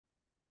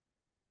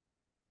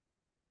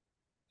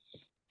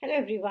Hello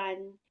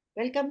everyone.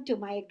 Welcome to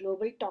my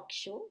global talk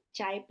show,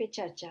 Pe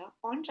Charcha,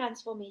 on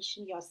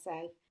transformation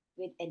yourself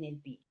with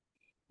NLP.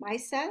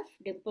 Myself,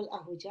 Dimple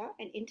Ahuja,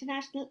 an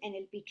international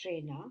NLP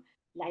trainer,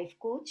 life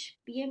coach,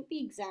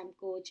 PMP exam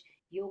coach,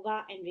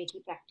 yoga and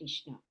Rekhi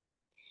practitioner.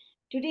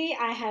 Today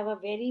I have a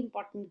very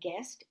important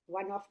guest,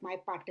 one of my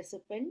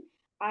participants,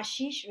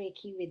 Ashish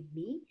Rekhi with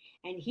me,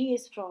 and he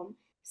is from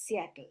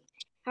Seattle.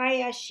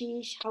 Hi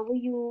Ashish, how are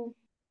you?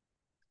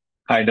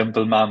 Hi,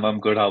 Dimple ma'am. I'm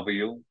good. How are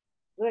you?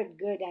 Good,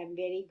 good. I'm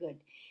very good.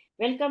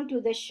 Welcome to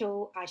the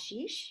show,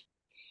 Ashish.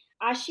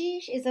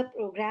 Ashish is a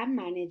program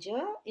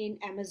manager in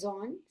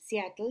Amazon,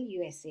 Seattle,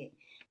 USA.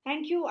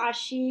 Thank you,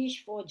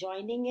 Ashish, for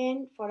joining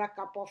in for a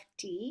cup of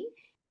tea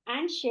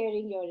and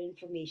sharing your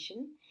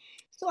information.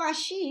 So,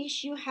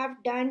 Ashish, you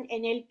have done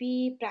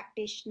NLP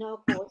practitioner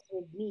course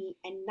with me,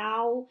 and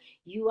now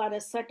you are a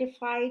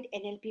certified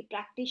NLP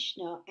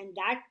practitioner, and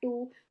that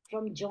too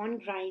from John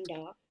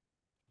Grinder,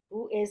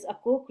 who is a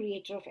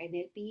co-creator of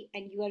NLP,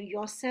 and you are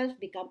yourself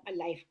become a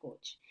life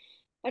coach.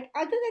 But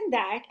other than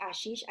that,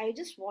 Ashish, I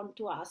just want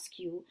to ask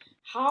you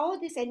how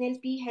this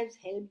NLP has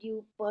helped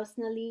you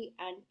personally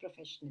and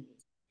professionally.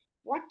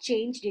 What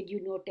change did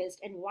you notice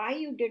and why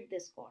you did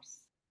this course?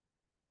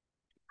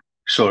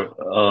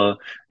 Sure.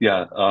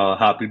 Yeah.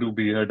 Happy to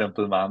be here,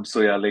 Dimple ma'am.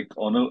 So yeah, like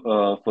on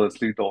a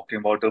firstly talking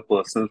about a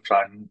personal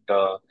front,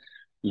 I've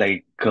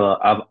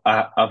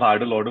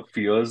had a lot of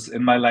fears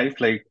in my life.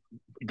 Like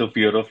the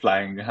fear of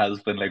flying has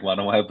been like one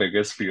of my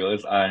biggest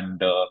fears,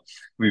 and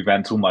we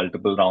went through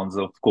multiple rounds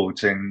of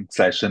coaching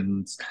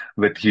sessions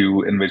with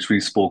you in which we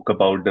spoke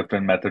about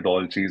different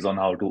methodologies on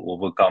how to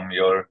overcome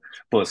your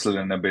personal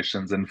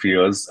inhibitions and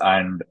fears.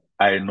 And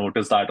I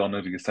noticed that on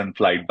a recent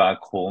flight back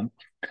home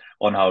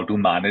on how to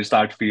manage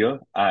that fear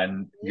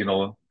and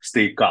Okay.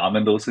 stay calm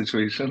in those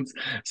situations.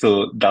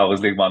 So that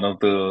was like one of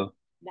the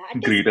That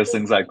is greatest great.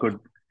 things I could.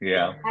 Yeah,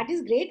 Yeah, that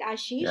is great,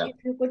 Ashish. yeah,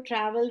 If you could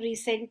travel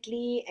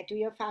recently to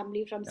your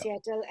family from yeah,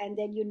 Seattle and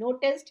then you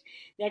noticed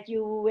that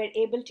you were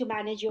able to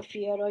manage your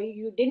fear or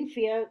you didn't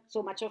fear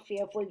so much of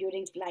fearful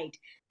during flight,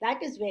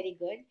 that is very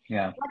good.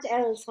 yeah, What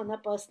else on a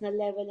personal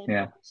level and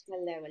yeah.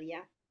 professional level?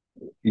 Yeah.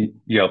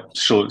 Yeah,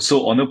 sure.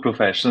 So on a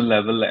professional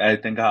level, I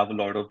think I have a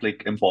lot of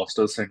like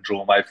imposter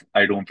syndrome.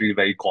 I don't feel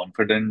very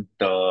confident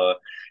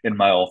in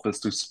my office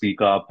to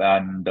speak up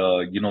and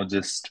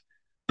just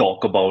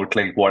talk about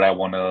like what I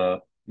want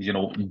to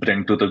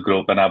bring to the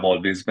group, and I've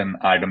always been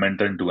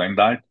adamant in doing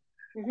that.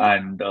 Mm-hmm.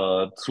 And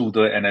through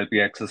the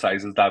NLP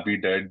exercises that we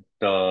did,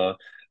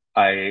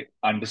 I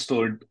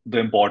understood the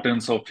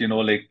importance of,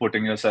 like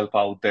putting yourself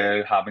out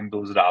there, having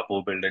those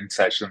rapport building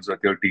sessions with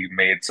your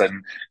teammates,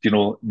 and,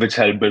 which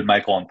helped build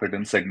my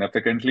confidence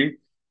significantly.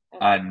 Okay,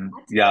 And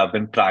that's yeah, great. I've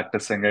been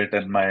practicing it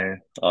in my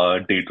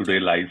day-to-day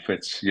life,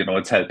 which,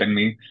 it's helping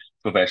me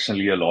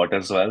professionally a lot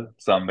as well.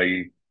 So I'm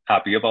very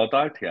happy about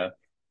that. Yeah.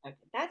 Okay,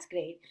 that's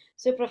great.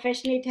 So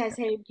professionally, it has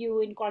helped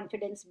you in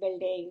confidence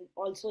building,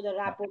 also the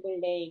Yeah. rapport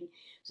building.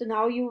 So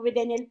now you with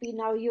NLP,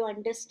 now you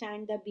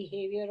understand the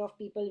behavior of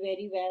people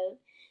very well.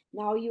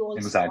 Now you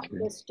also Exactly.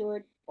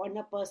 understood on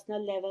a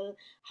personal level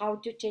how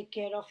to take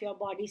care of your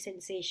body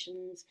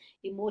sensations,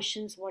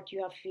 emotions, what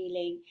you are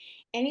feeling.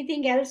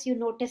 Anything else you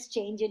notice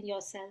change in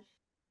yourself?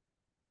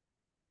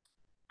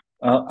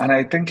 And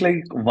I think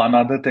like one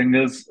other thing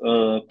is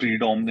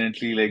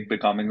predominantly like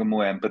becoming a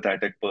more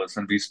empathetic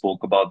person. We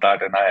spoke about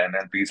that in our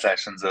NLP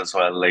sessions as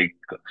well. Like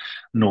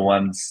no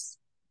one's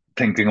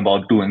thinking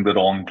about doing the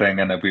wrong thing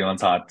and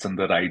everyone's heart's in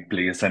the right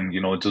place. And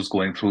just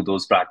going through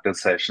those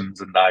practice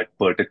sessions in that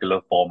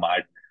particular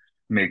format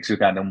makes you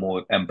kind of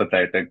more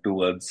empathetic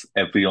towards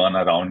everyone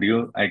around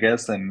you, I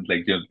guess, and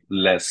like you're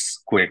less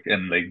quick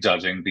in like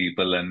judging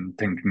people and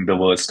thinking the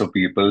worst of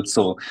people.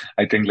 So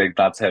I think like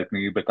that's helped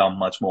me become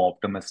much more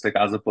optimistic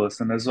as a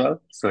person as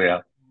well. So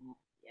yeah,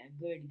 Yeah,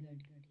 good, good,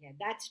 good. Yeah,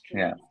 that's true.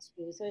 yeah, That's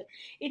true. So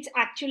it's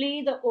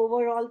actually the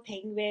overall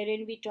thing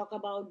wherein we talk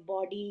about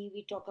body,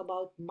 we talk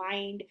about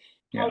mind,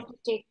 how yeah. to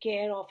take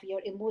care of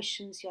your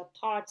emotions, your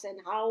thoughts, and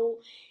how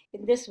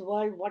in this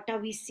world, what are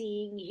we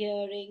seeing,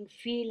 hearing,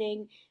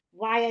 feeling?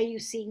 Why are you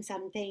seeing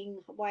something?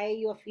 Why are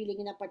you feeling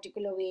in a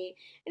particular way?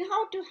 And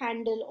how to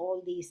handle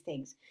all these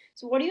things.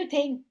 So, what do you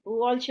think?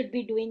 Who all should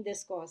be doing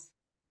this course?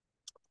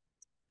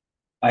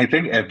 I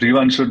think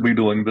everyone should be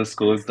doing this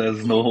course.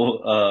 There's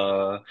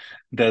no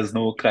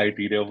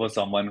criteria for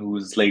someone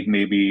who's like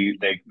maybe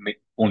like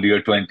only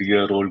a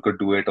 20-year-old could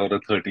do it, or a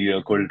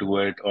 30-year could do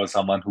it, or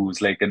someone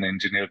who's like an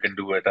engineer can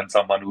do it, and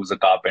someone who's a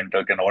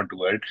carpenter cannot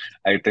do it.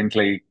 I think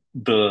like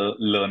the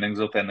learnings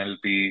of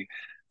NLP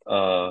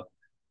uh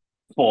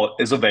for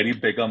is a very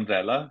big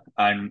umbrella,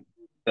 and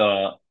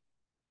uh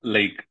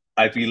like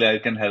I feel I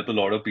can help a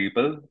lot of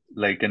people,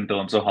 like in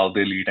terms of how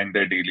they're leading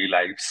their daily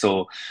lives.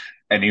 So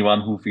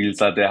anyone who feels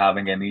that they're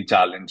having any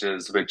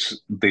challenges which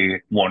they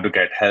want to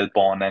get help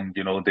on, and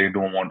they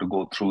don't want to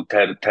go through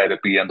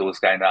therapy and those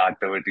kind of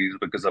activities,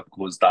 because of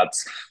course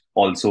that's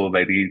also a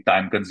very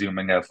time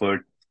consuming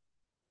effort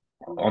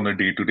on a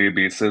day-to-day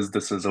basis.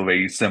 This is a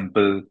very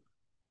simple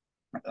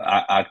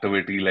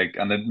activity, like,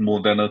 and it,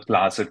 more than a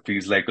class, it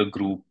feels like a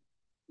group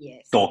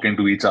Yes. talking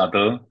to each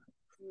other.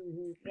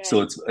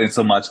 So Right. it's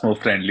a much more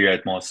friendly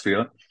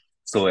atmosphere.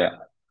 So yeah,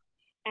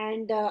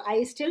 And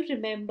I still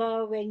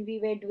remember when we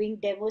were doing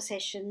demo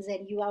sessions,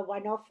 and you are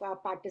one of our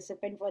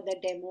participant for the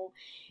demo.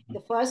 The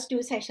first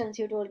two sessions,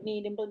 you told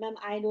me, Dimple ma'am,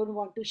 I don't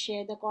want to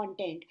share the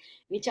content,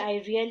 which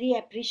I really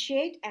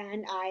appreciate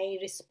and I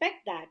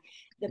respect that.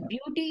 The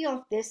beauty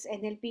of this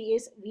NLP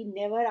is we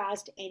never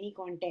asked any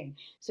content.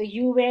 So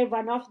you were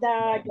one of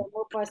the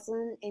demo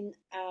person in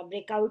a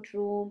breakout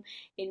room,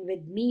 in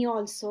with me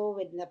also,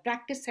 with the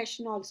practice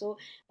session also,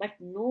 but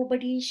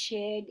nobody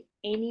shared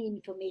any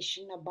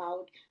information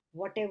about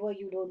whatever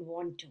you don't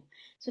want to.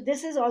 So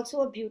this is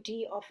also a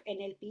beauty of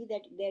NLP,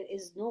 that there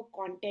is no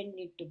content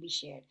need to be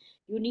shared.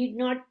 You need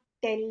not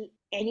tell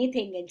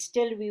anything, and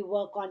still we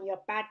work on your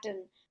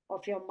pattern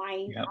of your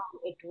mind, yeah, how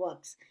it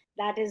works.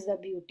 That is the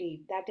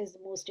beauty. That is the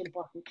most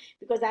important.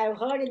 Because I've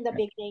heard in the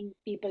yeah, beginning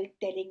people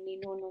telling me,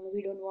 no, no, no,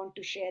 we don't want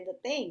to share the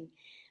thing,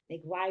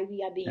 like why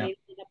we are yeah. behaving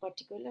in a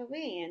particular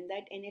way, and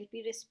that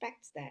NLP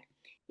respects that.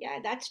 Yeah,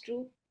 that's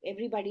true.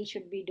 Everybody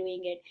should be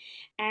doing it.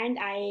 And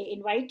I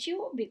invite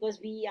you, because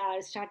we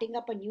are starting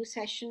up a new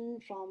session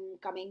from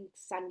coming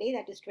Sunday,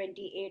 that is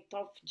 28th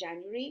of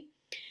January.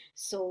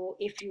 So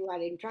if you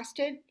are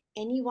interested,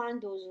 anyone,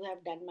 those who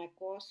have done my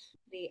course,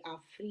 they are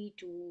free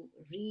to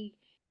redo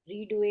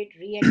it,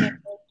 re-attend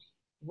it,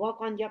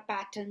 work on your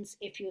patterns.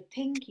 If you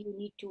think you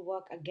need to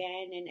work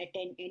again and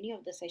attend any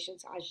of the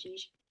sessions,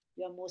 Ashish,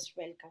 you are most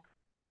welcome.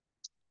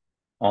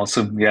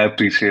 Awesome. Yeah, I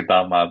appreciate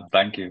that, ma'am.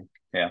 Thank you.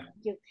 Yeah,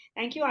 Thank you.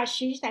 Thank you,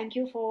 Ashish. Thank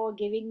you for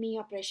giving me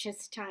your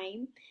precious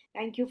time.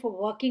 Thank you for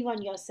working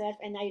on yourself.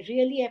 And I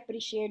really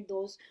appreciate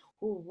those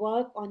who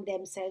work on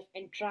themselves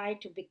and try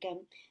to become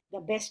the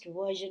best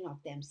version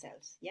of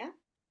themselves. Yeah.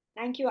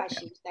 Thank you, yeah.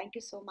 Ashish. Thank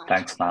you so much.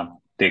 Thanks, ma'am.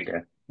 Take Thank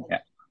care. you. Yeah.